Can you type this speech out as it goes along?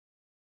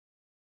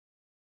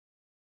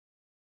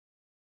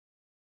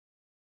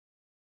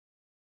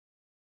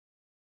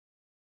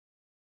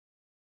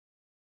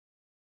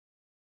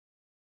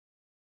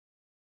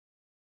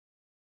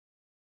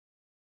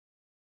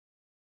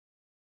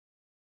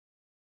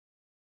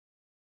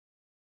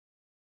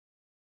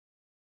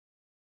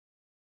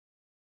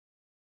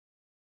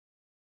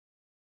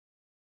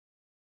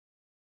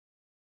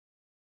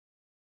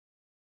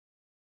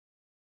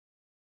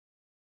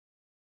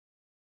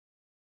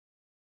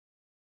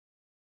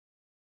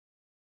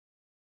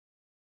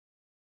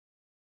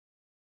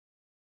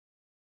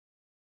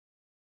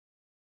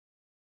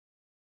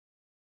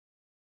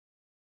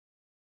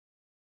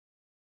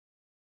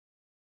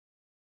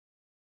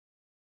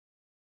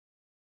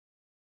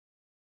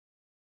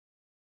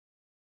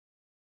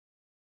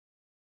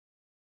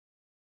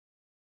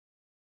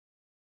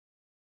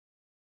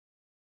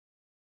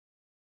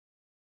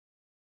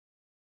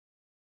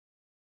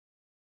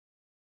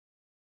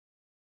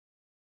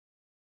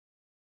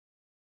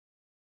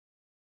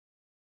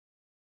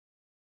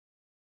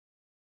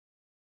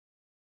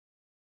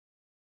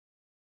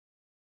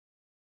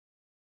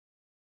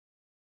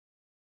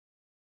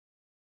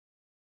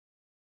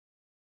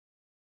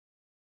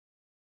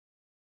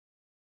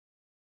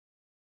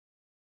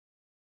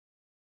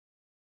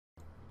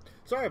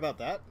Sorry about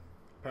that.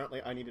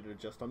 Apparently I needed to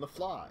adjust on the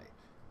fly.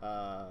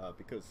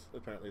 Because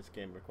apparently this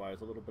game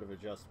requires a little bit of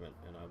adjustment,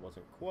 and I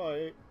wasn't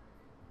quite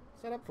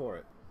set up for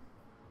it.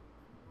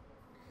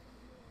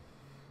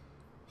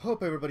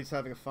 Hope everybody's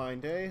having a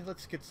fine day.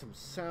 Let's get some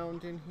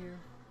sound in here.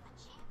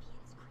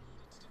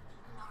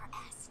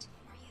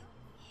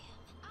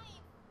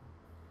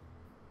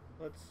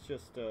 Let's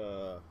just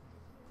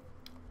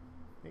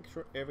make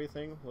sure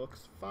everything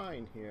looks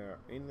fine here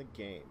in the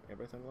game.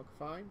 Everything look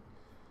fine?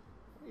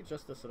 Let me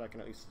adjust this so that I can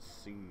at least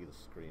see the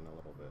screen a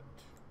little bit.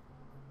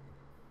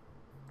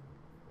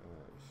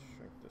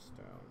 Shrink this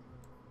down.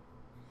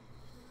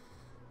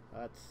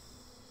 That's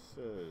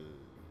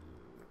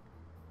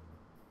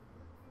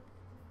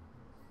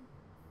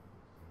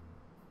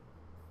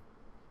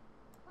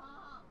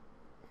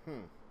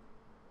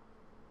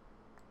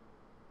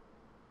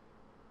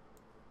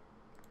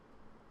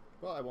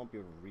Well, I won't be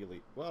able to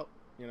really... Well,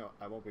 you know,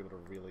 I won't be able to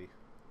really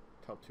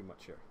tell too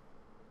much here.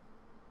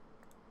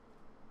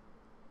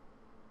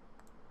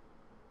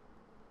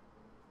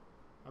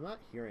 I'm not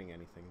hearing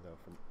anything, though,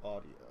 from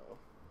audio.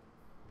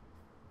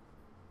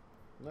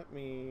 Let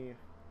me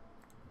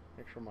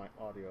make sure my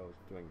audio is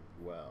doing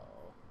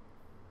well.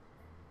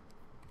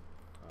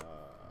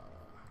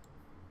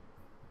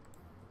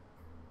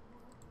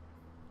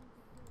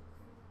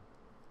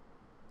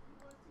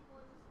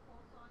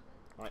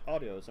 My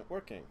audio isn't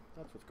working.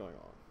 That's what's going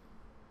on.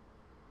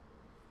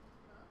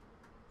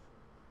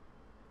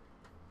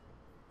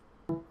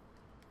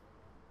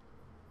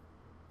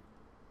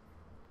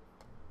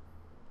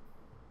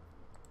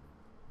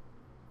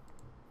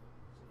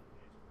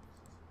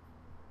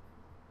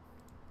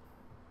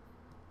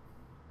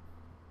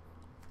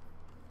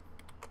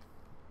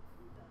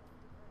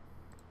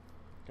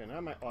 Okay,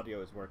 now my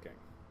audio is working.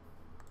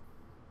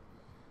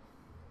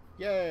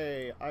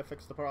 Yay! I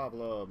fixed the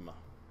problem.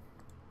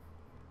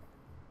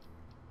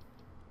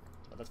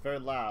 But that's very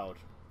loud.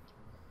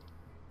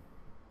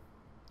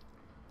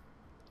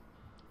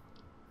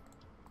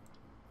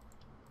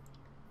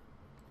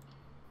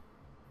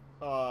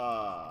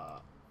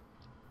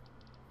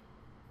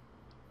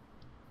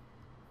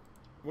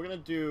 We're gonna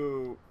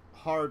do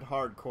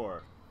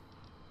hardcore.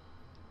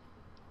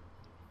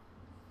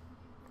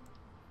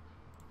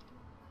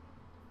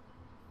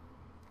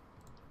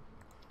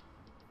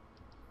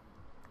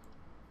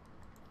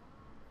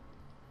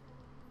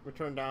 We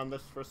turn down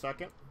this for a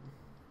second.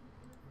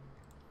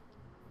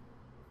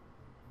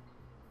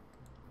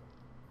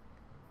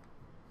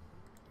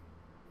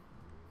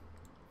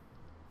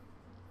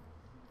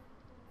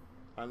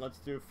 And let's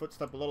do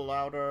footstep a little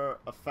louder,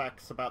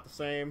 effects about the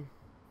same.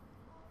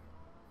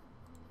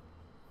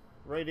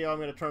 Radio I'm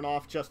going to turn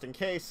off just in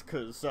case,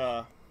 because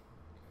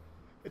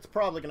it's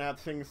probably going to have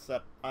things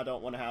that I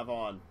don't want to have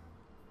on.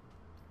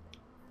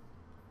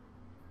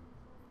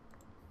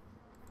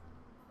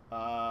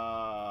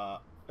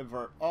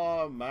 Invert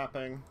all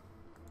mapping.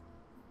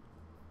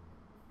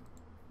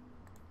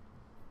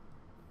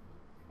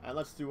 And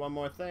let's do one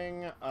more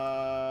thing.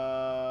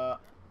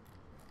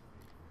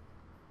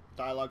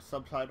 Dialogue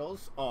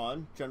subtitles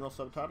on. General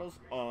subtitles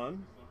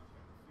on.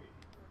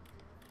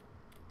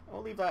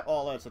 I'll leave that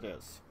all as it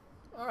is.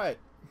 Alright.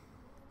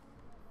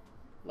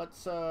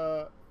 Let's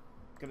get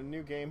a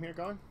new game here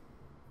going.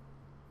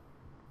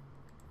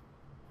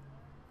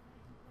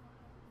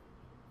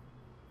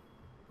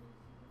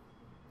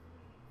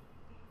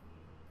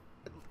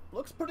 It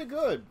looks pretty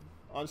good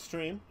on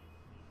stream.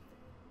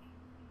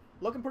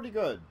 Looking pretty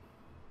good.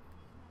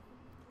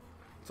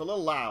 It's a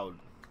little loud.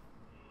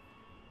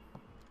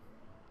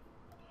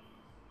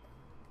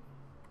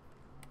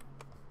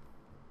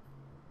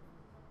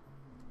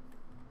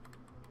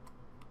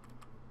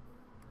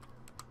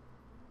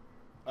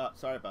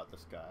 Sorry about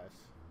this, guys.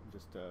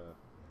 Just,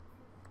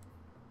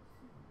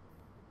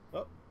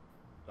 oh,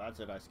 that's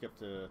it. I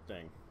skipped a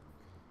thing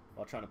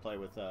while trying to play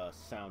with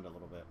sound a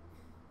little bit.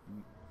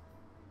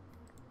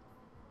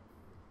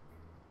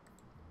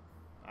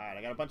 Alright,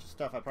 I got a bunch of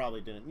stuff I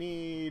probably didn't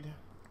need.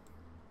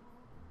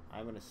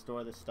 I'm going to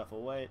store this stuff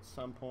away at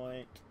some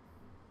point.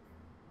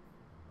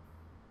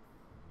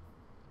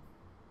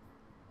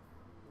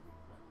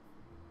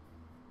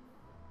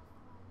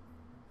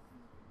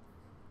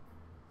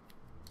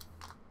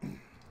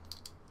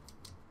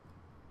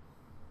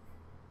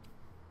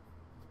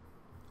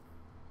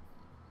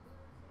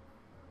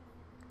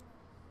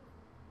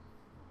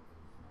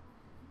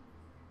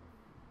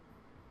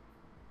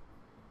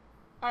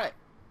 Alright,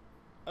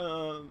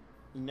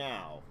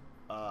 now,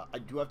 I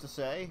do have to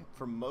say,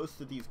 for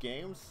most of these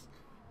games,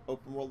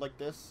 open world like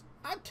this,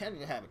 I tend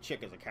to have a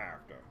chick as a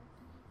character.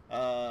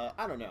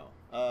 I don't know,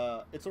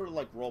 it's sort of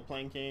like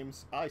role-playing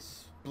games. I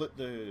split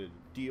the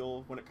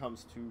deal when it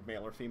comes to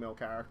male or female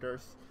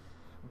characters,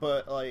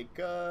 but like,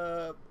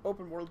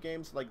 open world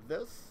games like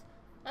this,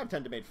 I've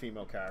tended to make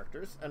female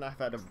characters, and I've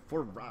had a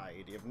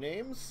variety of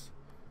names.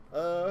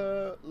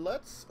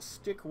 Let's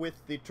stick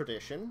with the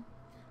tradition.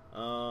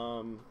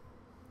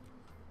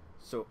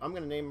 So I'm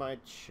going to name my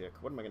chick.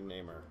 What am I going to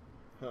name her?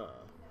 Huh.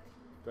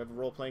 Do I have a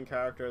role-playing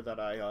character that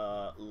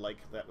I like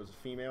that was a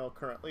female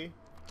currently?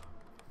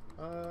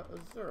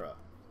 Azura.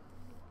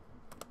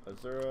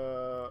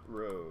 Azura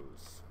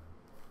Rose.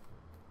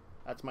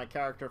 That's my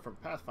character from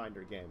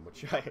Pathfinder game,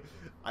 which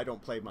I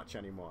don't play much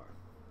anymore.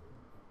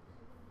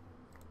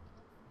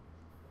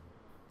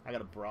 I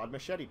got a broad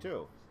machete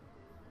too.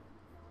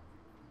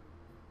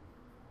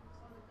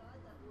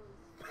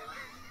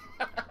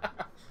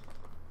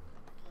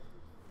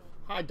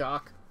 Hi,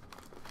 Doc.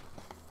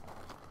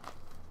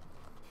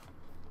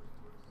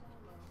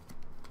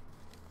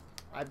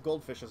 I have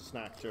goldfish as a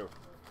snack too.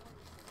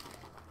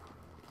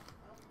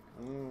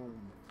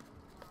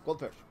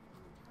 Goldfish.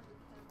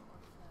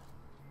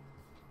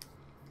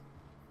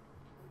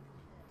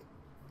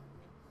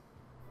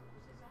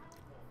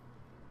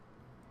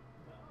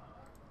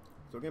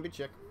 So we're gonna be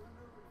chick.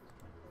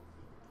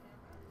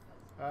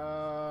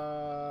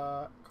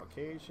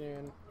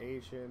 Caucasian,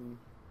 Asian,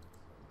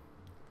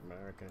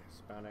 American,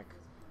 Hispanic.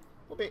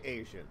 We'll be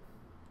Asian.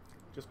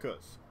 Just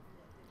cause.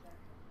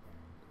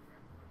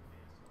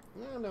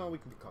 No, we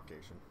can be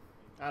Caucasian.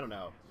 I don't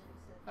know.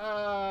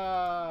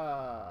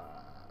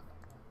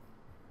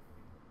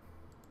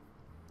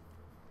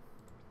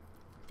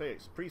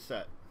 Face,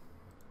 preset.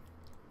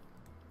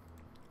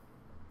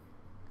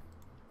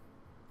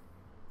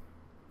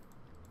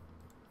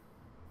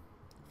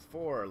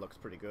 Four looks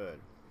pretty good.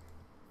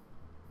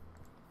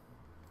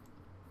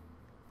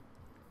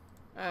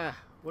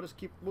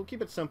 We'll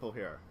keep it simple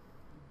here.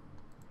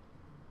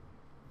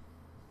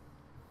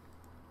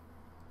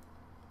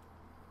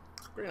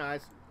 Green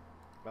eyes.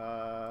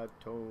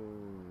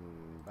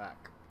 Tone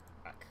back.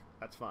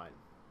 That's fine.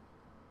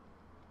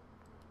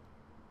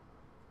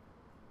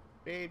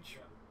 Age,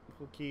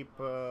 we'll keep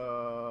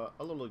a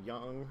little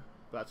young.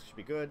 That should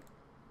be good.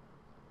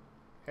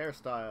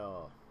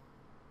 Hairstyle.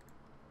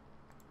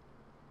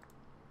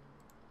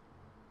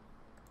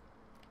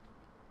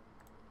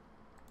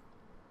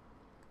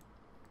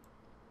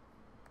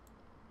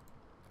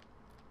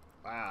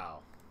 Wow.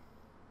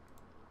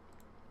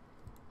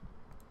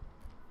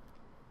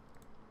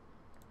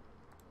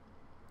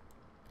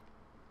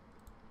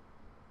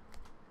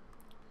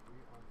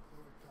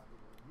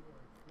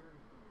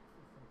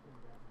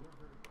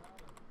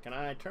 Can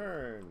I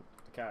turn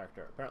the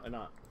character? Apparently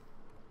not.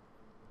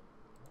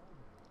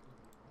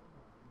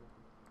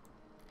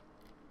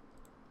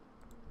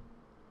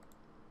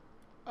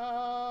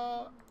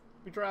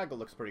 Bedraggle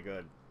looks pretty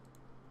good.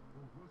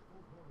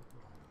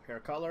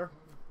 Hair color.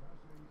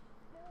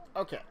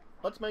 Okay,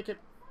 let's make it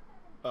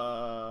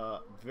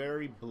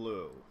very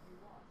blue.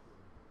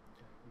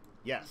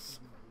 Yes.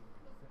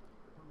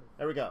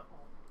 There we go.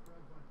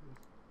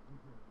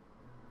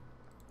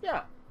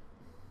 Yeah.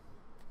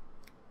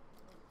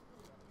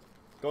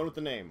 Going with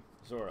the name,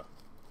 Zora.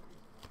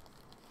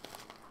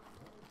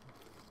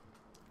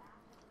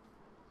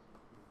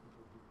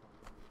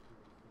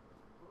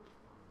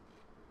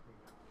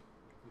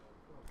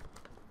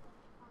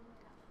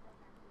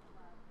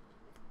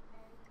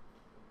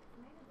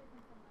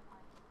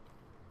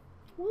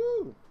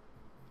 Woo!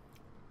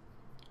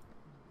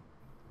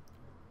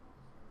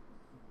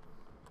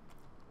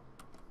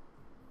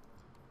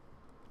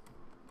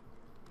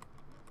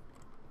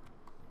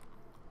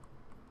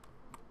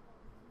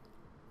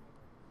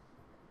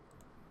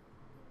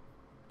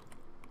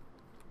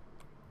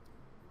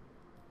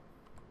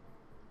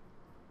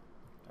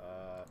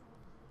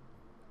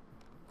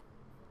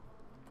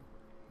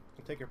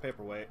 Take your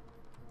paperweight.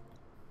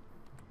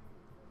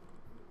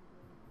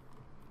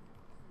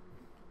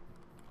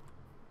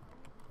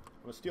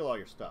 I'm gonna steal all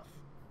your stuff.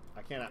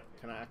 I can't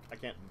do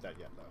that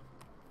yet though.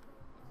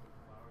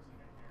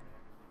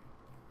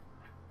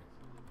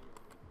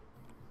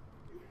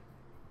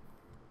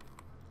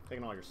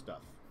 Taking all your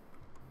stuff.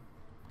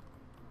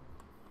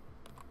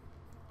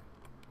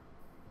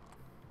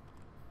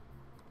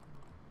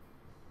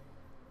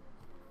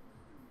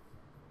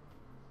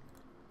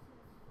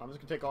 I'm just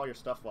gonna take all your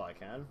stuff while I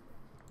can.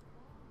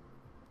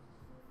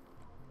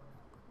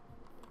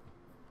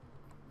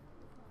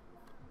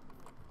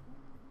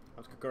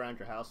 Let's go around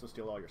your house and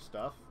steal all your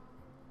stuff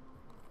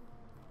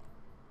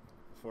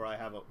before I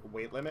have a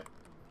weight limit.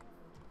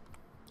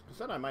 I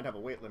said I might have a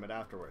weight limit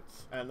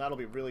afterwards, and that'll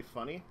be really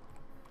funny.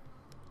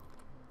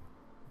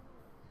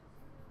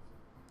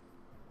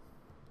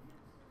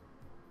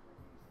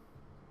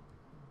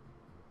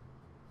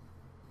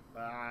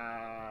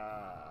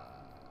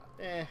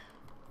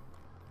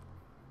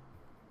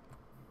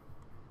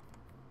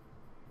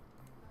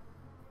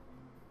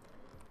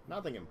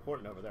 Nothing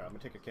important over there. I'm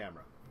gonna take a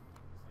camera.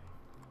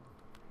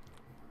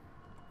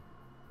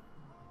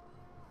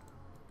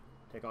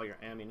 Take all your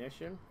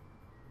ammunition.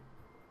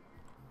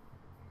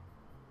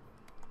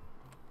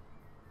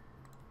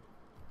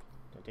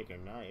 Gonna take your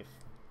knife.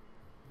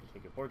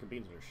 Take your pork and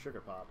beans and your sugar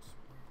pops.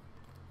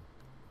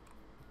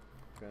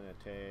 Gonna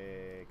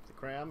take the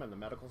cram and the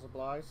medical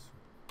supplies.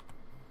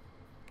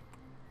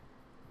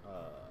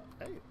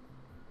 Hey.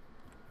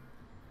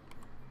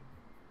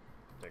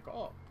 Take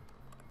all.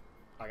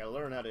 I gotta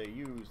learn how to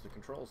use the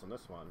controls on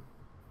this one.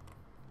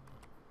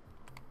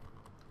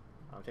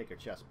 I'll take your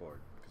chessboard,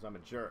 because I'm a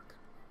jerk.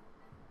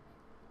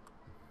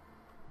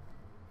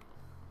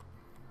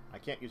 I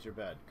can't use your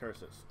bed.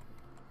 Curses.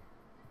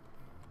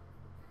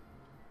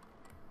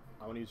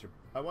 I want to use your...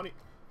 I want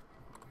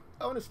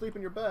to sleep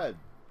in your bed.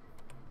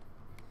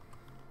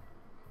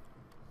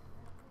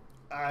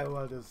 I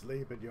want to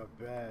sleep in your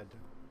bed.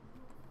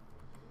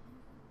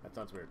 That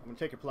sounds weird. I'm going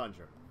to take your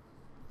plunger.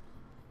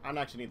 I don't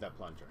actually need that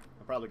plunger.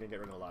 I'm probably going to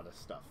get rid of a lot of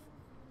stuff.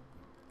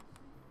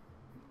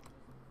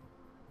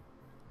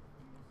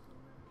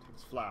 Take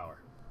this flour.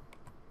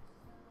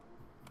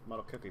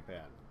 Metal cookie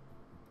pan.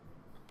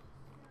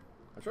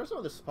 I'm sure some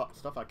of this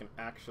stuff I can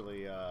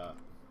actually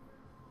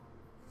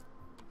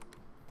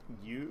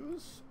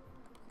use,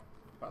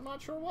 but I'm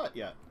not sure what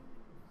yet.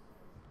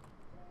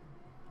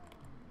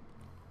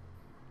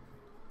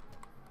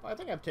 Well, I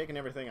think I've taken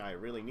everything I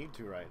really need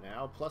to right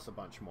now, plus a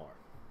bunch more,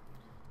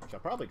 which I'll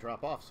probably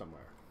drop off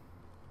somewhere.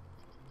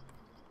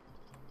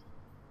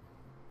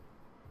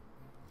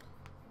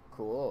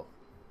 Cool.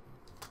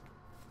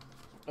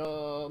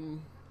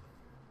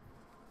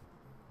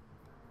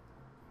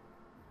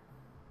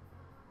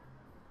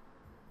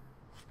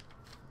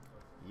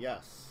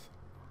 Yes.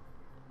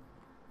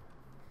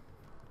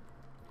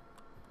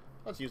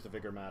 Let's use the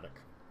Vigormatic.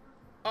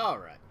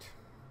 Alright.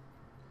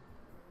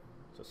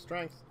 So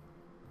strength.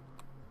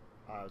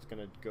 I was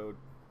gonna go...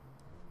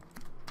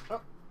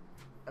 Oh!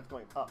 That's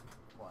going up.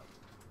 One.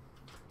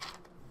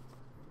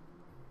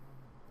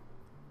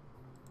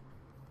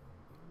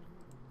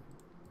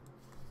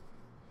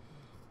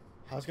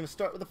 I was gonna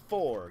start with a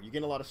 4. You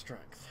gain a lot of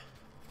strength.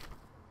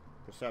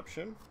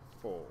 Perception.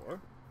 4.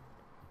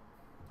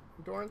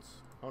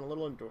 Endurance. I want a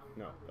little endurance.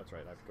 No, that's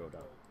right. I have to go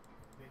down.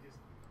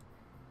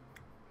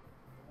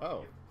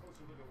 Oh.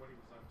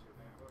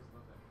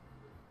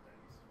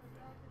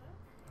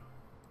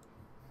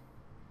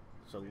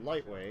 So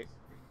lightweight.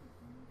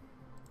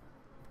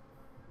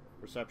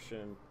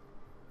 Perception.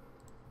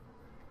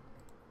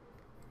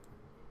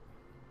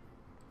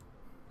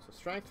 So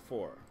strength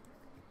 4.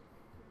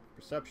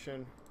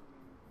 Perception.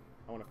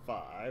 I want a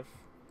 5.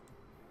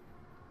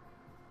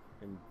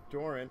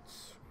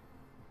 Endurance.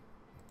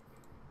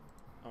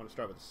 I want to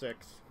start with a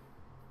 6.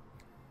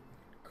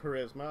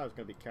 Charisma. I was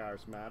going to be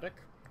charismatic.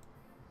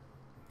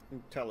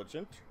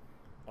 Intelligent.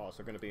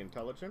 Also going to be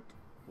intelligent.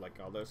 Like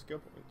all those skill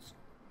points.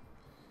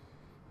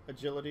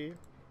 Agility.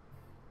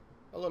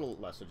 A little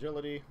less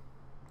agility.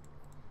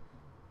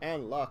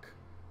 And luck.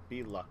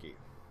 Be lucky.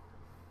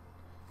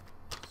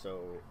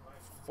 So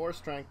 4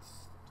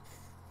 strength,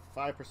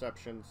 5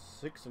 perception,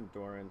 6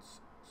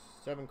 endurance,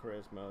 7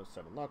 charisma,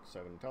 7 luck,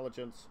 7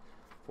 intelligence,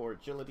 4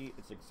 agility.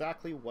 It's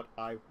exactly what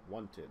I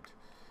wanted.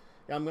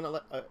 Yeah, I'm gonna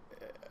let.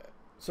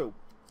 So,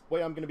 the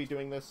way I'm gonna be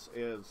doing this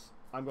is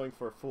I'm going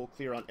for a full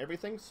clear on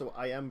everything. So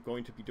I am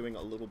going to be doing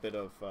a little bit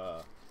of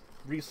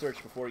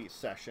research before each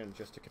session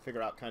just to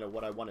figure out kind of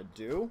what I want to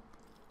do.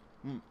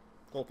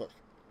 Goldfish.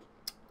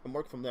 And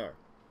work from there.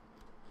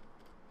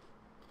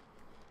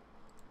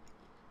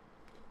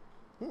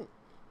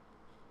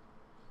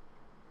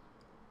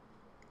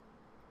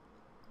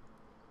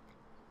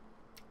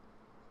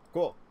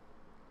 Cool.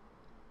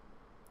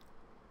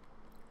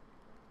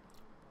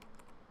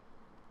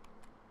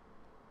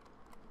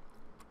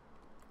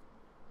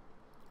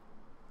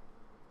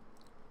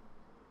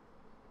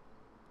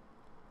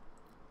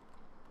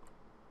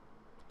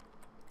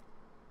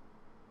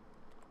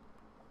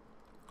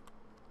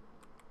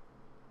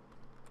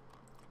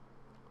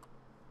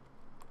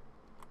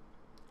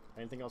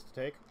 Anything else to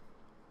take?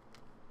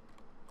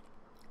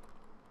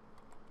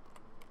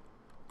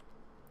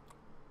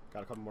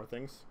 Got a couple more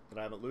things that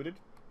I haven't looted.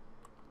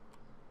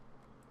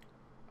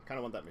 I kind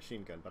of want that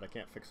machine gun, but I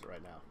can't fix it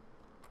right now.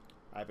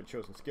 I haven't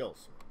chosen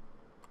skills.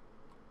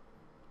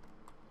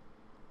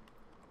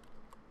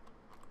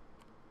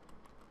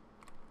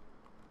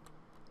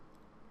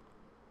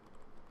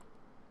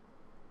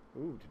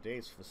 Ooh,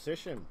 today's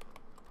physician.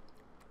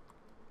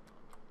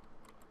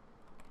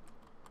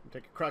 I'm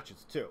taking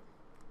crutches too.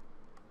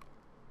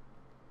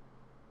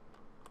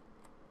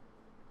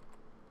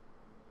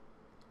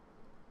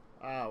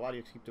 Ah, why do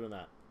you keep doing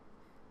that?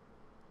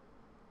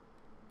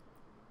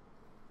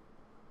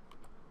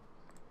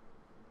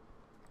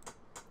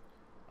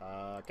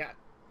 Cat.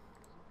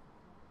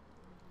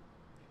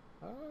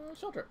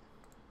 Shelter.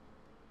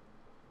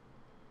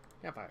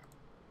 Campfire.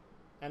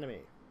 Enemy.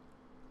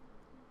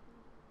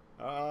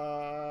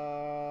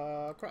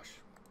 Crush.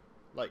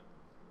 Light.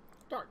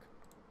 Dark.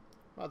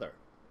 Mother.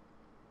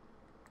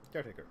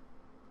 Caretaker.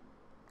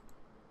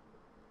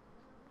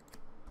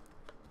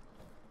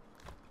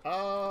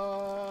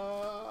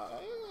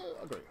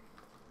 Agree.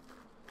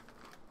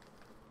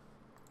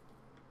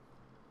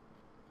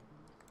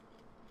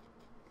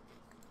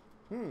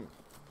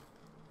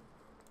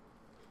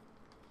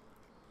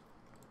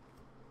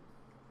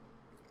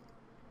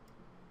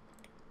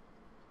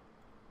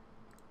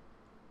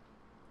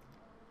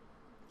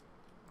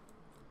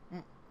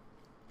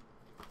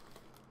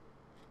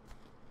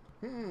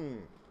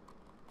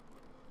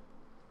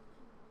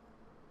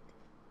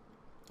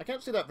 I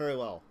can't see that very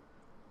well.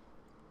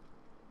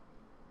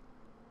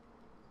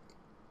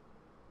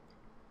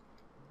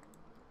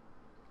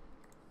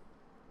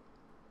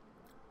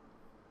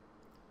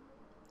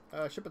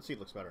 Ship at sea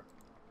looks better.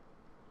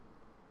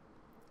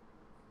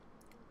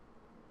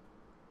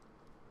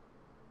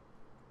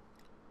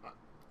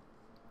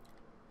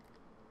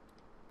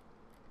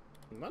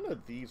 None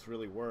of these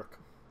really work.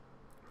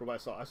 From what I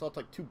saw it's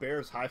like two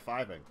bears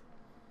high-fiving.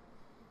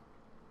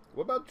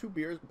 What about two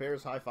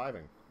bears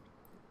high-fiving?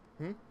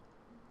 Hmm?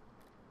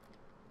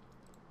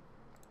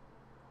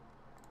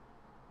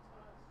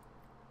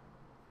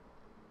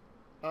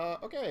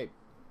 Okay.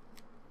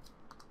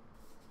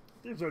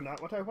 These are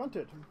not what I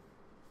wanted.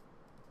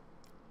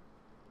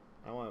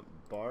 I want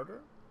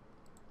barter.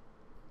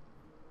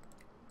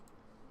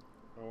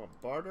 I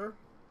want barter,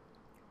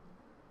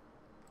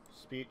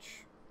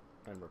 speech,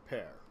 and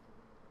repair.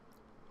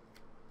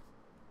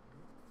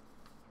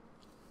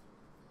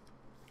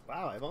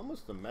 Wow, I have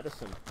almost the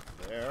medicine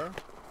there.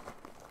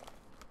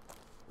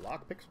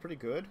 Lockpick's pretty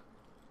good.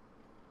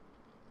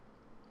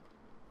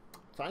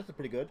 Science is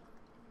pretty good.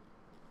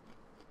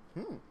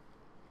 Hmm.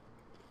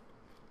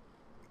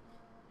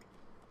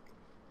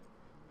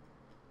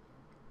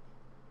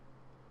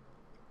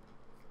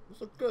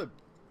 This looks good.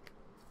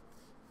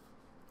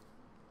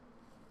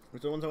 These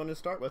are the ones I wanted to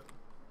start with.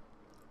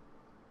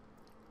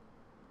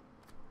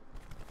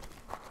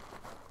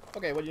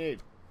 Okay, what do you need?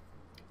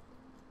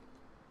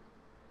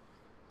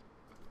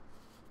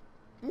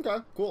 Okay,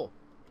 cool.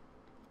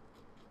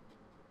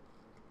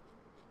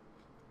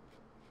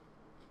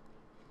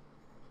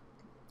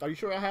 Are you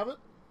sure I have it?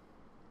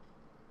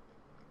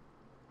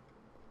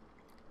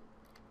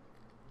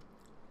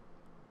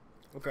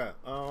 Okay,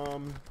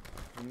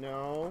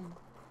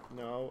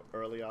 no,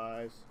 early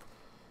eyes,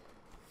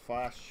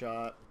 fast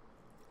shot,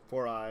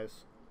 4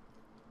 eyes.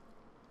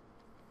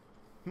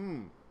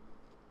 Kind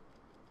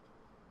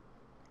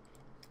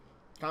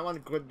of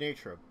want good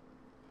nature.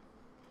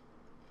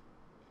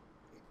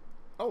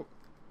 Oh.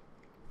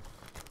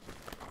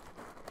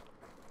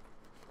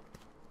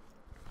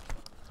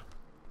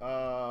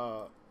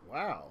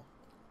 Wow.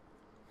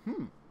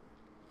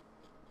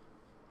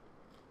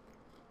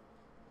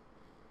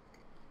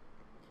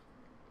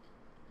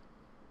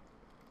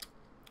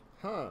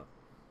 Huh.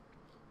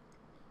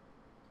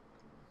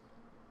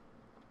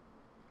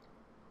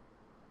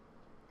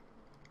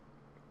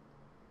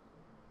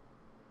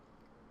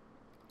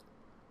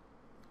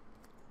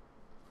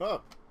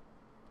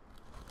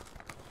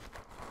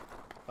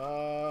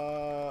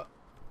 Oh.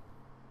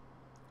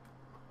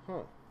 Huh.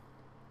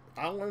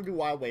 I don't want to do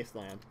Wild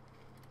Wasteland.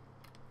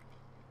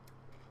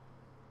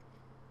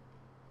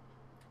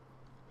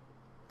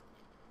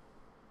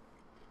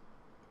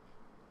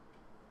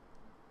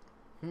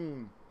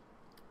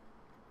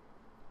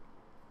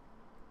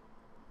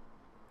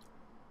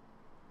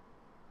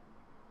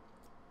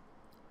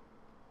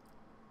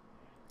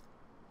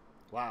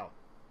 Wow.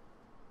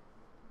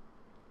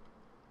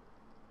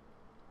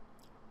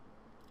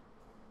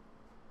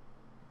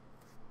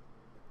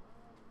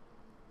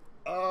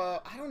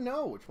 I don't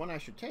know which one I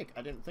should take.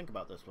 I didn't think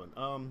about this one.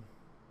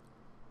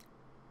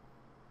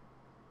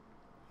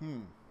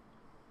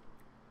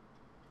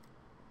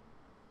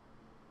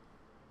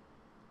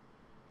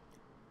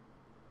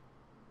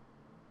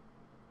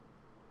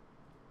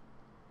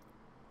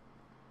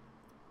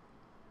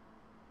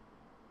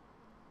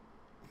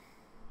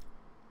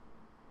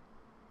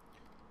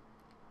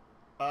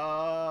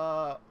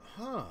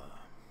 Huh.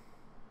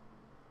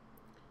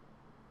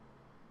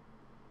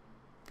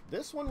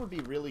 This one would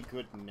be really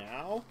good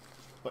now,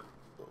 but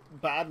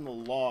bad in the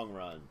long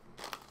run.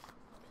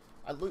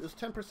 I lose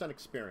 10%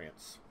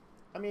 experience.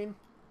 I mean,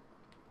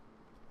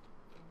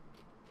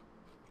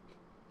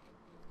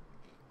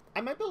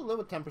 I might be able to live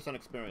with 10%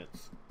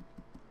 experience.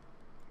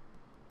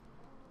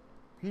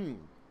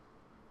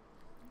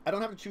 I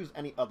don't have to choose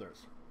any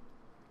others.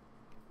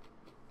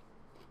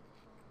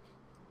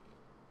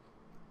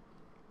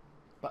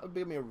 That would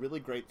give me a really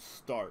great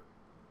start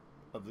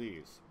of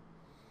these.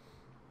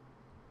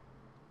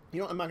 You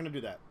know what? I'm not going to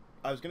do that.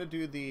 I was going to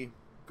do the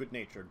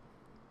good-natured.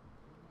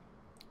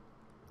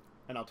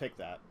 And I'll take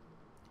that.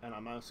 And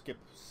I'm going to skip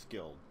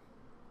skilled.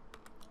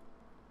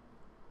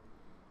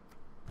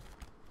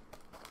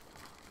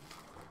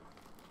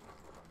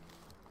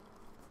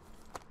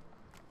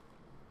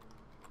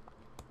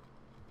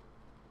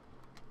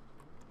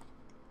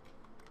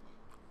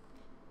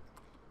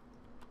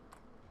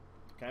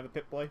 Can I have a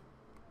Pip-Boy?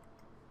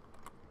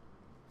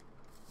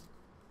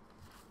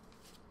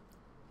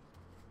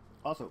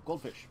 Also,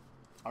 goldfish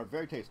are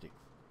very tasty.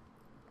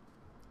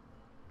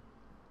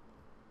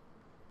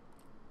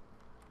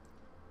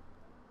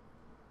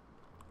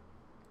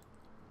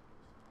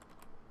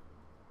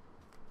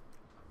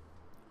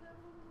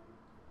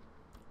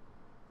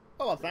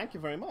 Oh, well, thank you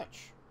very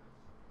much.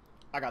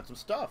 I got some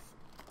stuff.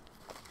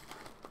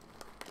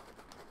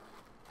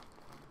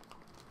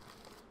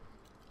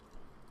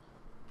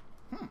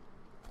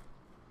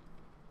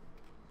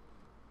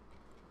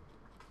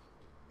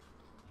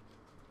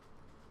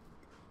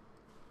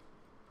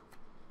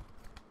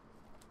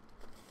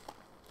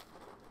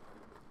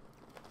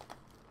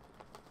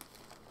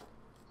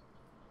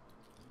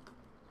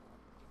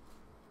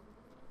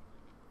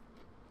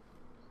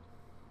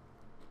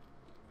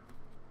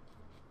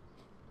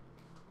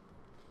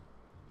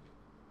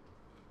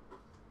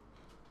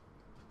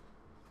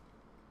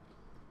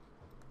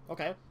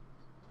 Okay.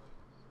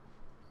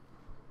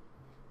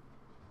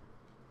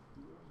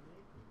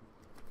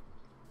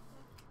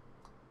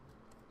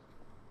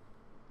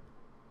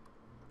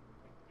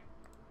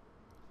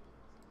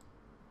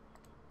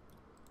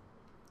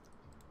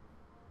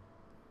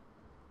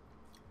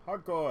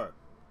 Hardcore.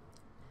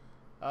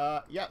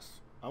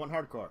 Yes. I want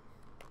hardcore.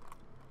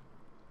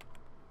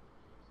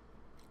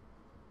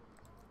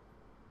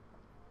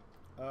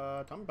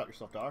 Tell me about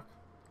yourself, Doc.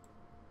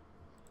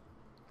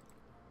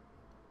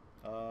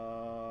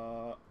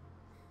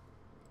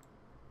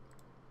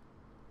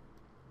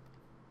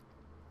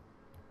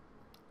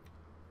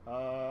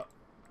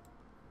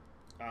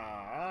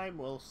 I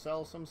will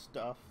sell some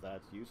stuff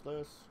that's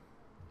useless.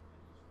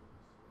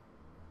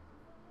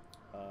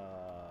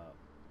 Oh,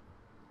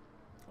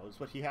 this is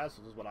what he has,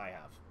 so this is what I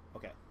have.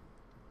 Okay.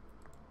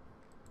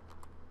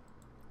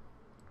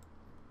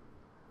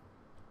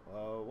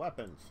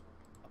 Weapons.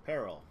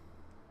 Apparel.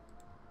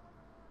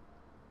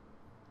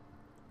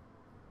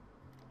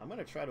 I'm going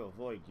to try to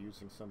avoid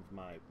using some of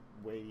my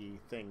weighty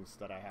things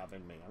that I have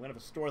in me. I'm going to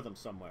have to store them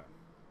somewhere.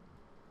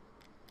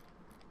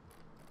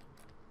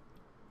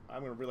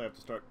 I'm going to really have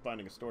to start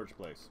finding a storage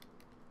place.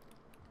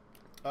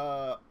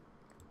 I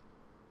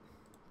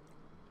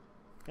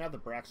have the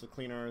Braxa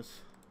cleaners.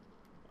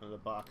 The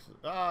boxes.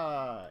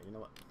 You know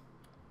what?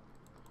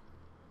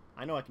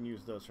 I know I can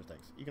use those for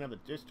things. You can have the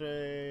dish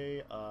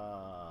tray.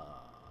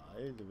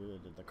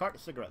 The carton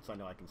of cigarettes I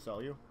know I can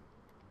sell you.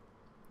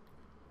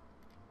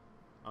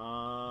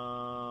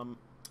 I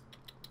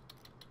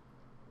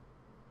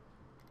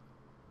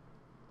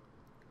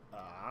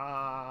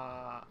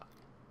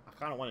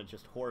kind of want to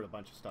just hoard a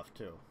bunch of stuff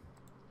too.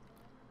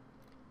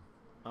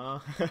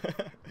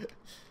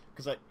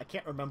 Because I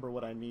can't remember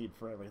what I need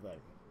for everything.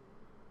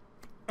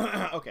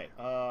 Okay,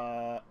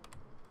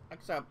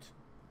 accept.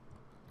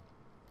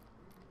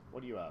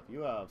 What do you have?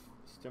 You have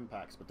stim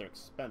packs, but they're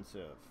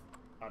expensive.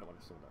 I don't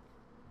want to sell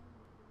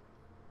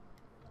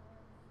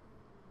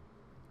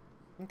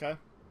them. Okay.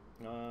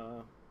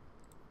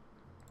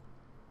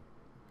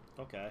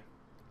 Okay.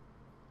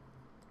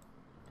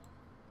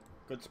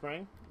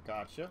 Goodspring,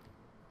 gotcha.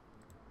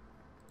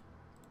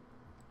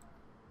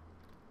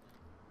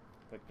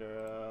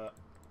 Victor,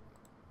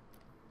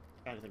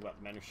 anything about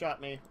the man who shot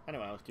me?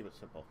 Anyway, let's keep it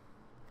simple.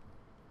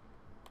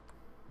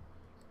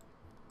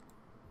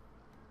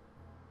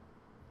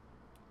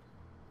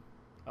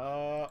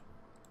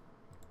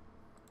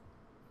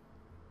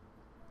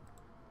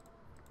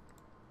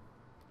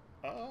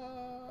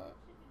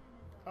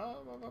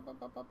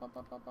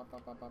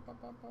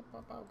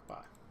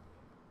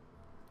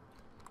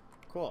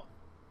 Cool.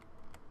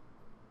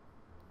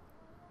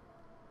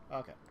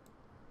 Okay.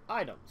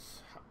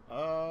 Items.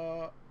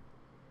 I'm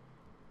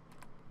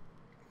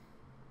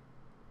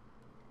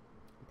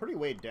pretty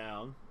weighed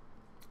down.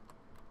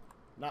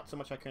 Not so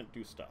much I can't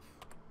do stuff.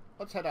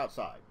 Let's head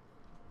outside.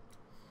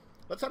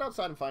 Let's head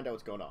outside and find out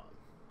what's going on.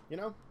 You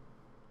know?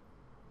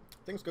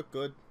 Things look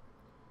good.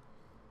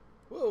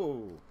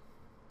 Whoa!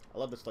 I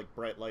love this, like,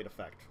 bright light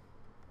effect.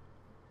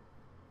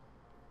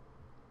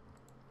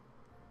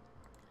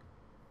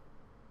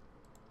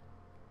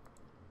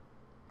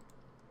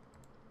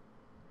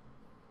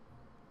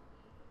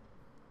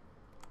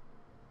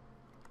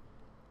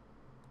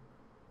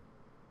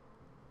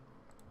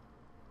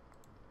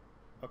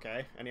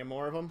 Okay, any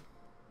more of them?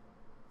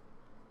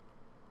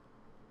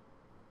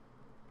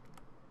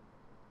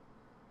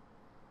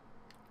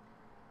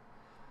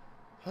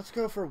 Let's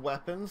go for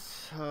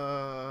weapons. Let's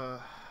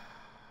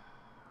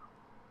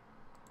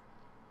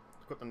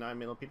go with the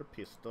 9mm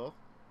pistol.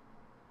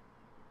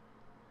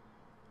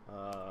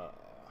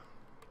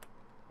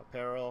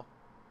 Apparel.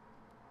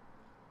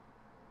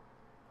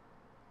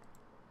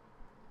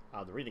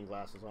 The reading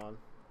glasses on.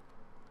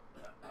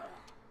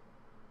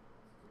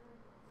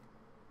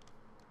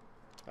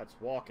 That's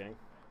walking.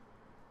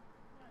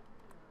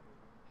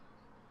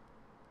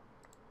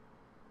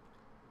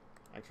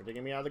 Thanks for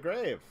digging me out of the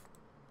grave.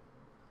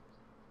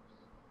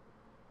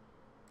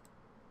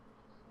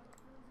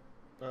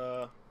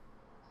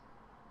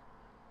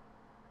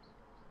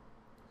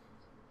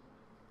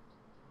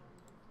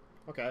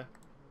 Okay.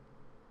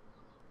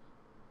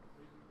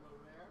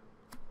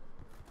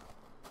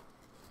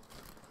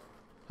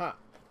 Huh.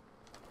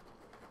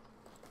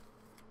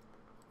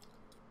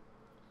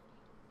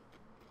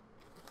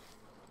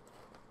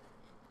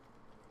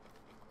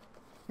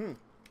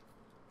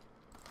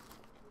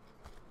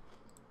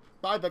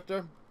 Bye,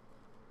 Victor.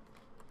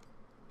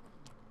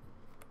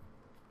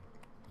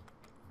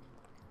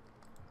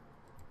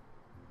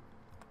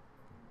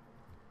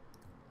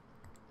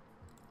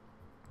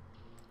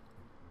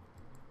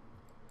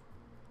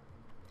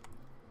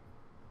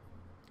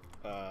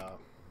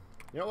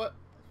 You know what?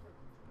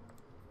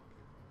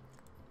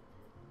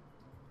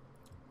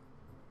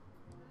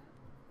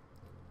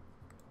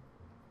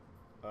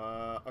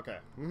 Okay.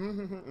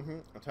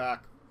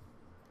 Attack.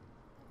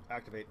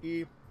 Activate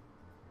E.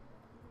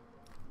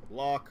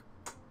 Block.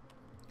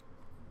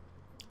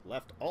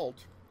 Left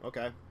Alt.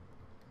 Okay.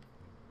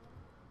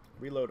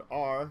 Reload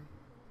R.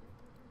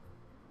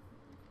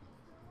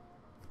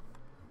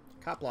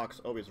 Cap locks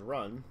always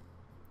run.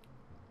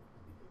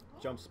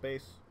 Jump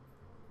space.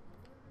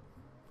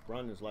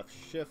 Run is left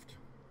shift.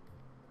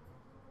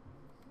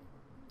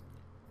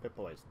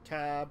 Pip-boy is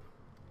tab.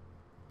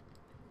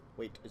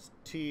 Wait is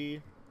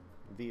T.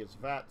 V is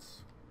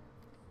VATS.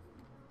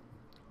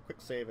 Quick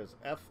save is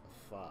F5.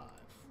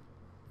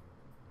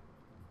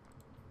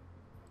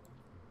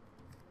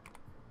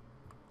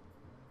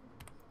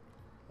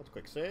 That's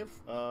quick save.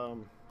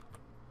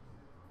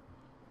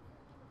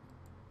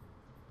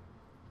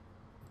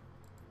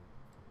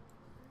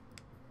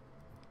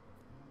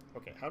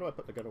 Okay, how do I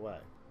put the gun away?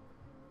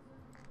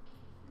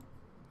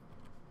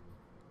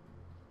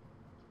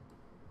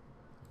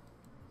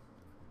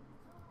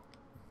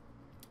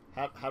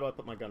 How do I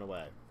put my gun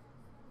away?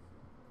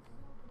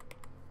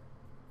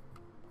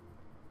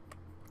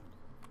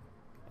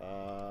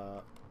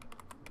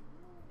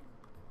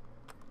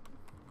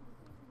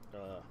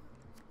 So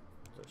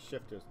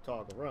shift is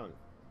toggle run.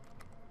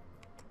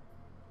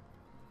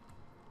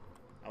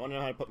 I want to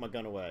know how to put my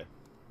gun away.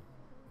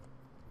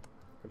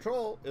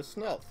 Control is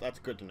stealth. That's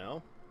good to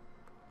know.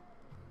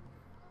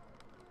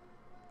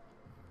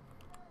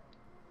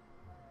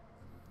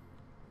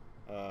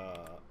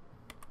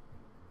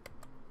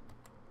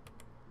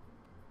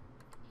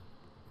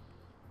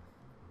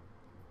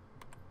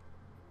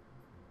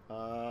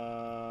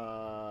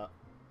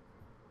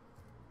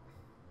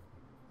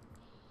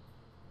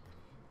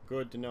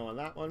 Good to know on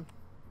that one.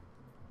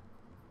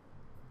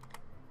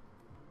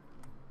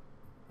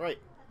 Right.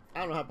 I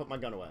don't know how to put my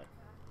gun away.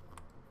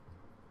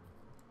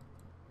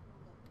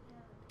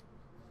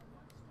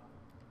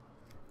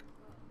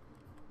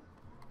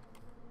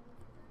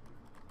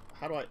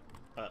 How do I...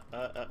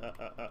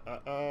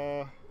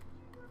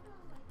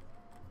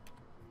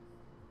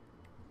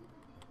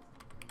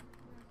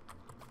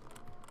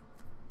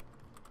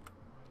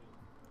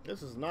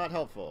 This is not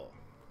helpful.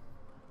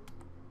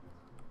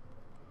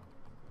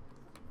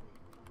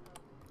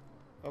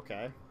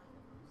 Okay.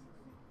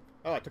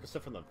 Oh, I took a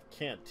sip from the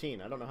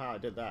canteen. I don't know how I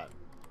did that.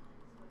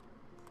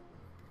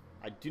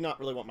 I do not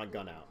really want my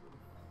gun out.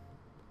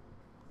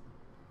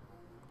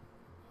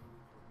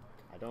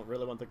 I don't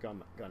really want the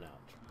gun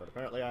out. But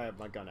apparently I have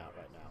my gun out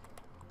right now.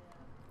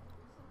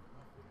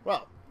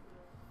 Well.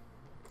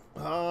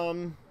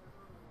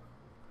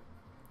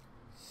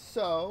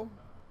 So...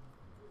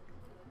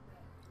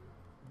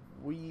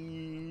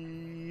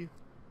 We...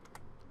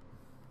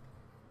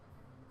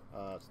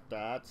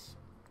 Stats...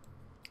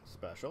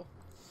 Special.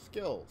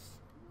 Skills.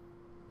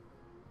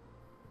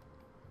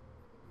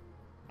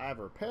 I have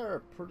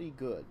repair pretty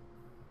good.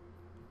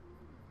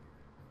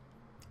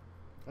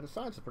 And the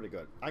science is pretty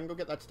good. I can go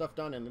get that stuff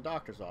done in the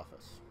doctor's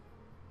office.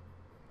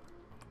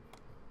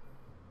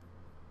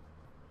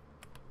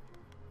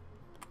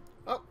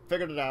 Oh,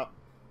 figured it out.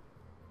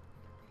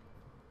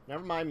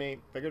 Never mind me.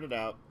 Figured it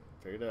out.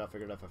 Figured it out,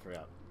 figured it out, figured it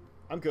out.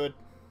 I'm good.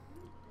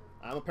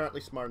 I'm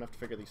apparently smart enough to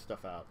figure these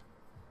stuff out.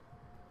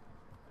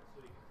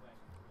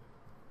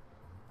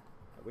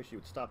 I wish you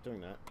would stop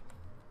doing that.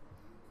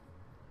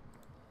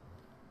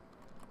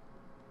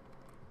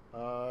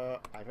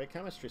 Activate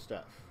chemistry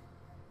stuff.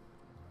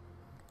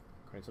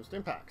 Create some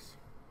stim packs.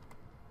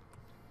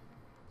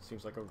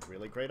 Seems like a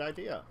really great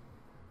idea.